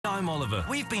I'm Oliver.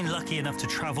 We've been lucky enough to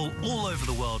travel all over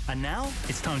the world, and now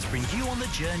it's time to bring you on the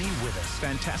journey with us.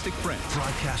 Fantastic Friends.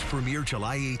 Broadcast premiere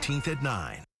July 18th at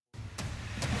 9.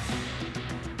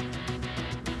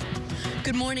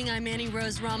 Good morning, I'm Annie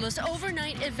Rose Ramos.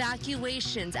 Overnight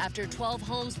evacuations after 12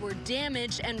 homes were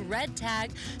damaged and red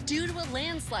tagged due to a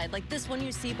landslide like this one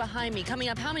you see behind me. Coming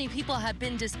up, how many people have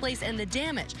been displaced and the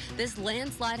damage this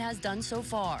landslide has done so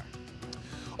far.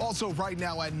 Also right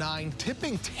now at 9,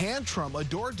 tipping tantrum. A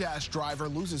DoorDash driver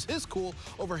loses his cool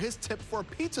over his tip for a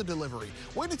pizza delivery.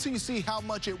 Wait until you see how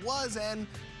much it was, and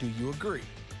do you agree?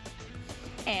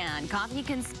 And coffee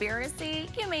conspiracy,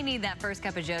 you may need that first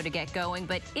cup of joe to get going,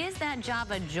 but is that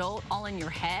Java jolt all in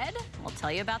your head? We'll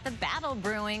tell you about the battle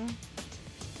brewing.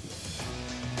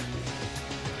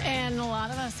 And a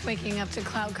lot of us waking up to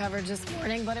cloud coverage this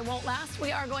morning, but it won't last.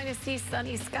 We are going to see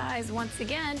sunny skies once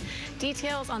again.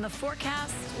 Details on the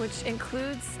forecast, which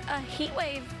includes a heat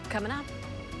wave coming up.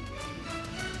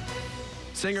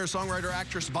 Singer, songwriter,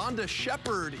 actress Vonda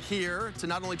Shepard here to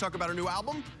not only talk about her new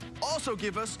album, also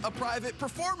give us a private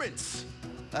performance.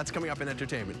 That's coming up in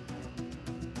entertainment.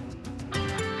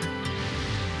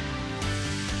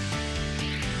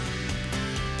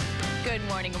 Good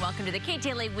morning and welcome to the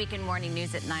Ktla Dt Weekend Morning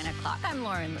News at 9 o'clock. I'm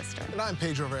Lauren Lister. And I'm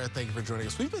Pedro Rivera. Thank you for joining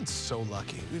us. We've been so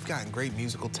lucky. We've gotten great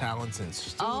musical talents in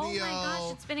studio. Oh my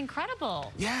gosh, it's been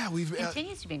incredible. Yeah, it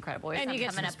continues to be incredible. We have and you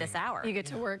get coming up this hour. You get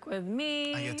to work with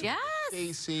me. I get to yes.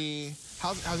 Stacy.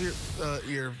 How's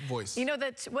your voice? You know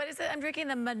that, what is it? I'm drinking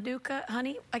the Manuka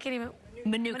honey. I can't even.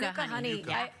 Manuka honey.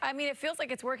 Yeah. I mean, it feels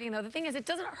like it's working, though. The thing is, it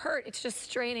doesn't hurt. It's just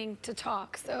straining to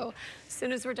talk. So as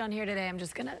soon as we're done here today, I'm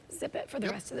just going to zip it for the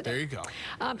rest of the day. There you go.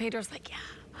 Pedro's like, yeah.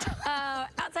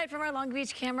 Outside from our Long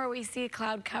Beach camera, we see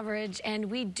cloud coverage, and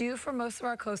we do for most of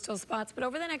our coastal spots. But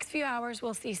over the next few hours,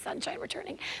 we'll see sunshine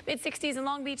returning. Mid-60s in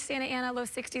Long Beach, Santa Ana, low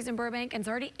 60s in Burbank, and it's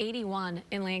already 81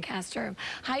 in Lancaster.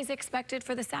 Highs expected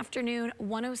for this afternoon,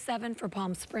 107 for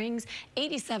Palm Springs,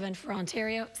 87 for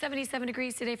Ontario, 77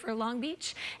 degrees today for Long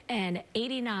Beach, and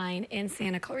 89 in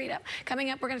Santa Clarita.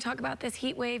 Coming up, we're going to talk about this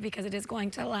heat wave because it is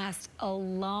going to last a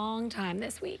long time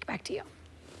this week. Back to you.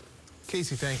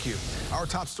 Casey, thank you. Our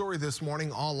top story this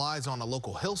morning, all eyes on a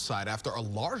local hillside after a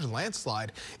large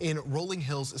landslide in Rolling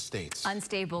Hills Estates.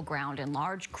 Unstable ground and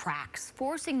large cracks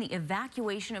forcing the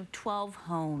evacuation of 12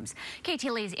 homes.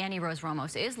 KTLA's Annie Rose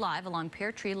Ramos is live along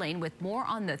Pear Tree Lane with more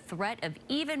on the threat of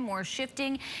even more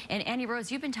shifting. And Annie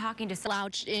Rose, you've been talking to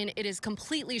Slouched in. It is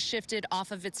completely shifted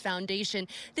off of its foundation.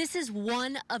 This is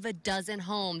one of a dozen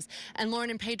homes. And Lauren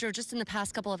and Pedro, just in the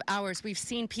past couple of hours, we've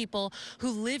seen people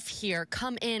who live here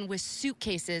come in with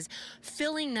suitcases,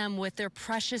 filling them with their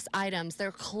precious items,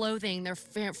 their clothing, their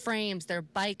frames, their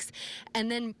bikes,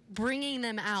 and then bringing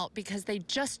them out because they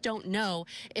just don't know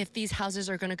if these houses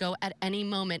are going to go at any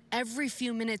moment. Every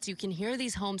few minutes you can hear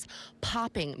these homes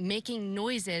popping, making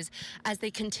noises as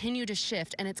they continue to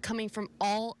shift, and it's coming from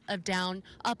all of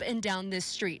up and down this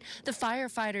street. The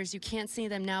firefighters, you can't see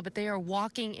them now, but they are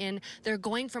walking in. They're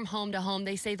going from home to home.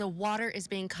 They say the water is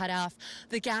being cut off,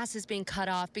 the gas is being cut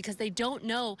off because they don't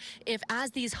know if as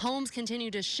these homes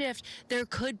continue to shift, there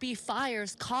could be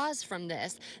fires caused from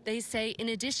this. They say in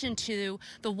addition to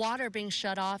the water being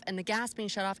shut off and the gas being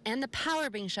shut off and the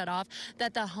power being shut off,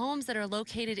 that the homes that are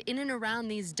located in and around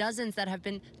these dozen that have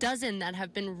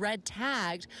been red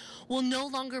tagged will no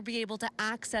longer be able to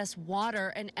access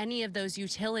water and any of those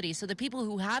utilities. So the people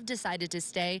who have decided to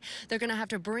stay, they're going to have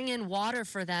to bring in water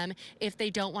for them if they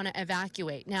don't want to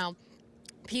evacuate. Now,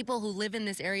 people who live in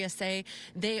this area say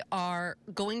they are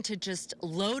going to just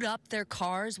load up their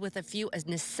cars with a few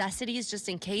necessities just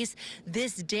in case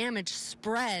this damage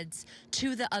spreads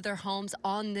to the other homes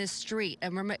on this street.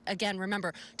 And again,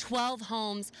 remember, 12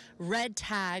 homes red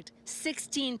tagged,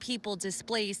 16 people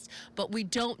displaced, but we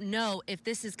don't know if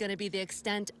this is going to be the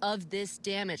extent of this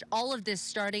damage. All of this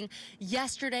starting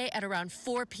yesterday at around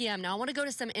 4 p.m. Now, I want to go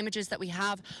to some images that we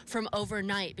have from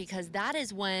overnight because that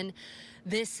is when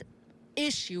this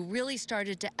issue really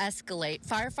started to escalate.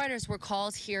 Firefighters were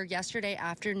called here yesterday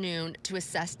afternoon to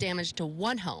assess damage to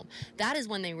one home. That is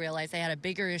when they realized they had a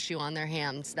bigger issue on their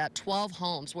hands, that 12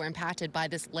 homes were impacted by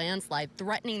this landslide,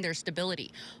 threatening their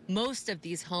stability. Most of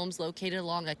these homes located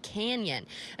along a canyon.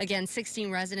 Again,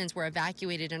 16 residents were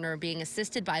evacuated and are being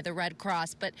assisted by the Red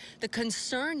Cross. But the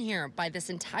concern here by this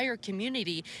entire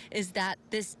community is that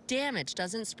this damage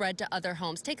doesn't spread to other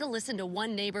homes. Take a listen to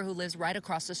one neighbor who lives right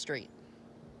across the street.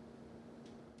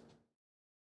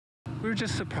 We were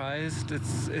just surprised.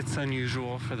 It's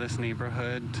unusual for this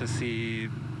neighborhood to see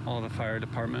all the fire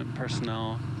department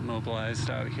personnel mobilized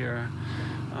out here,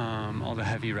 all the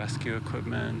heavy rescue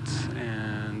equipment,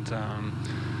 and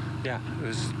yeah, it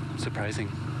was surprising.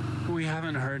 We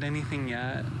haven't heard anything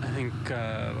yet. I think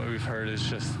what we've heard is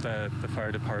just that the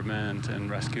fire department and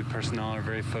rescue personnel are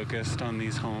very focused on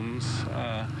these homes.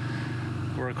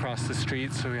 We're across the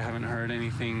street, so we haven't heard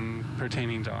anything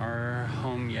pertaining to our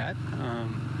home yet.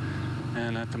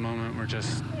 And at the moment, we're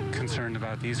just concerned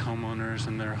about these homeowners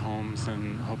and their homes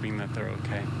and hoping that they're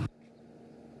okay.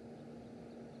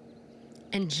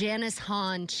 And Janice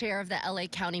Hahn, chair of the LA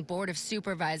County Board of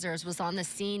Supervisors, was on the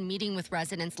scene meeting with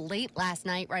residents late last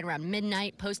night, right around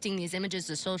midnight, posting these images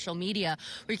to social media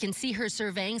where you can see her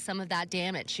surveying some of that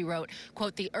damage. She wrote,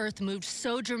 quote, "The earth moved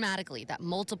so dramatically that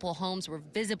multiple homes were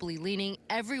visibly leaning.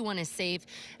 Everyone is safe,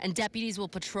 and deputies will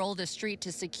patrol the street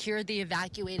to secure the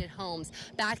evacuated homes."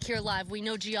 Back here live, we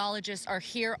know geologists are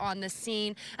here on the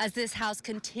scene as this house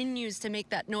continues to make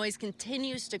that noise,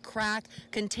 continues to crack,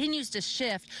 continues to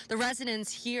shift. The residents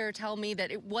here tell me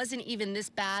that it wasn't even this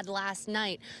bad last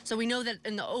night. So we know that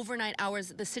in the overnight hours,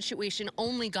 the situation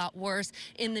only got worse.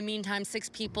 In the meantime,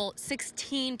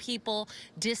 16 people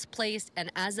displaced.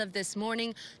 And as of this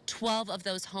morning, 12 of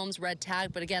those homes red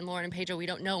tagged. But again, Lauren and Pedro, we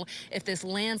don't know if this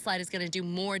landslide is going to do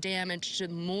more damage to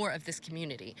more of this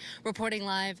community. Reporting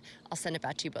live, I'll send it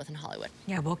back to you both in Hollywood.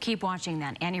 Yeah, we'll keep watching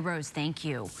that. Annie Rose, thank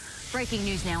you. Breaking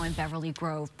news now in Beverly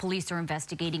Grove. Police are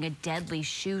investigating a deadly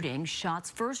shooting.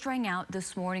 Shots first rang out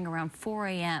this morning around 4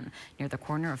 a.m. near the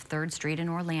corner of 3rd Street in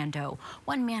Orlando.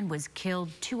 One man was killed,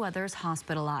 2 others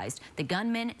hospitalized. The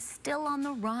gunman still on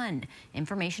the run.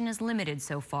 Information is limited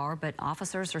so far, but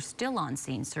officers are still on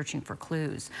scene searching for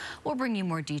clues. We'll bring you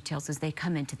more details as they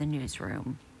come into the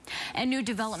newsroom. And new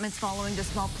developments following the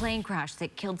small plane crash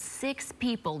that killed 6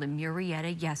 people in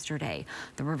Murrieta yesterday.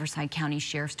 The Riverside County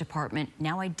Sheriff's Department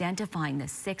now identifying the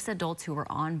 6 adults who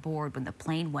were on board when the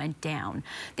plane went down.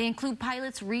 They include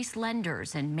pilots Reese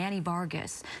Lenders and Manny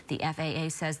Vargas. The FAA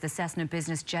says the Cessna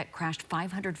business jet crashed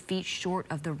 500 feet short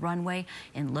of the runway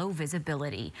in low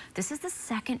visibility. This is the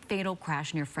 2nd fatal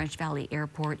crash near French Valley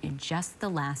Airport in just the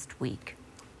last week.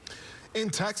 In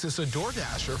Texas, a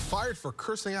DoorDasher fired for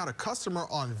cursing out a customer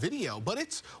on video, but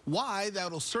it's why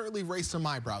that'll certainly raise some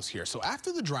eyebrows here. So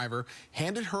after the driver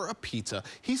handed her a pizza,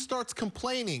 he starts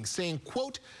complaining, saying,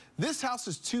 quote, "This house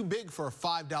is too big for a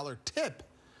 $5 tip."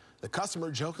 The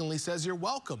customer jokingly says, "You're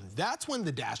welcome." That's when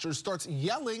the Dasher starts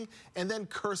yelling and then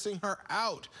cursing her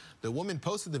out. The woman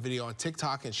posted the video on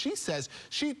TikTok, and she says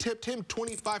she tipped him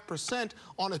 25%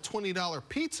 on a $20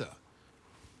 pizza.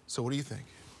 So what do you think?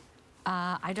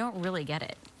 I don't really get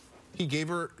it. He gave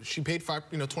her, she paid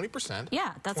 20%.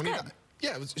 Yeah, that's $20. good.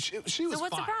 Yeah, she was So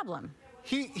what's fine. the problem?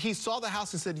 He saw the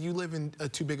house and said, "You live in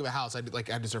too big of a house. I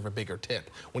deserve a bigger tip."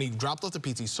 When he dropped off the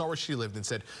pizza, he saw where she lived and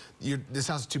said, "This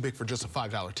house is too big for just a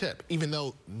 $5 tip," even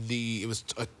though it was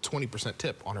a 20%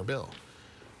 tip on her bill.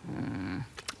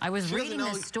 I was reading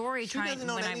the story She doesn't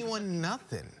owe anyone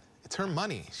nothing. It's her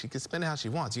money. She can spend it how she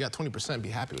wants. You got 20%, be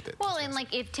happy with it. Well, and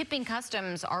like if tipping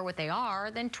customs are what they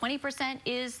are, then 20%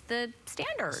 is the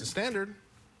standard. It's the standard.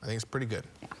 I think it's pretty good.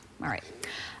 Yeah. All right.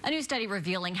 A new study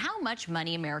revealing how much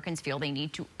money Americans feel they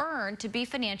need to earn to be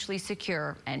financially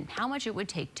secure and how much it would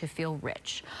take to feel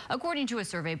rich. According to a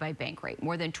survey by Bankrate,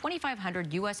 more than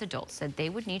 2,500 U.S. adults said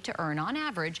they would need to earn on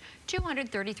average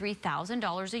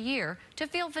 $233,000 a year to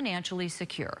feel financially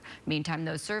secure. Meantime,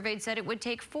 those surveyed said it would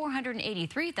take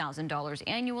 $483,000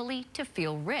 annually to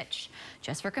feel rich.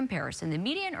 Just for comparison, the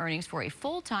median earnings for a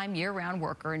full-time year-round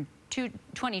worker in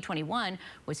 2021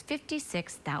 was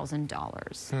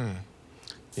 $56,000.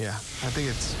 Yeah, I think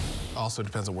it's also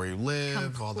depends on where you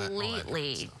live, all that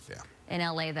Completely. stuff. Yeah. In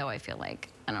LA, though, I feel like,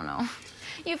 I don't know.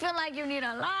 You feel like you need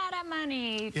a lot of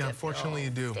money. Yeah, unfortunately you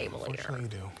do. Stable Unfortunately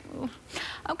you do.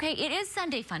 Okay, it is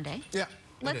Sunday Fun Day. Yeah.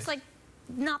 Let's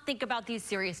not think about these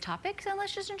serious topics and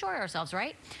let's just enjoy ourselves,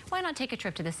 right? Why not take a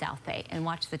trip to the South Bay and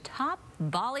watch the top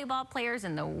volleyball players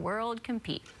in the world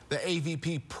compete? The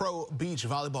AVP Pro Beach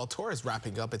Volleyball Tour is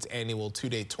wrapping up its annual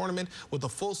 2-day tournament with a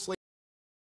full slate.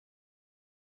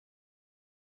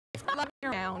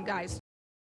 Around, guys.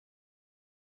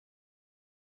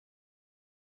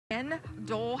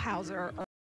 Dolhauser.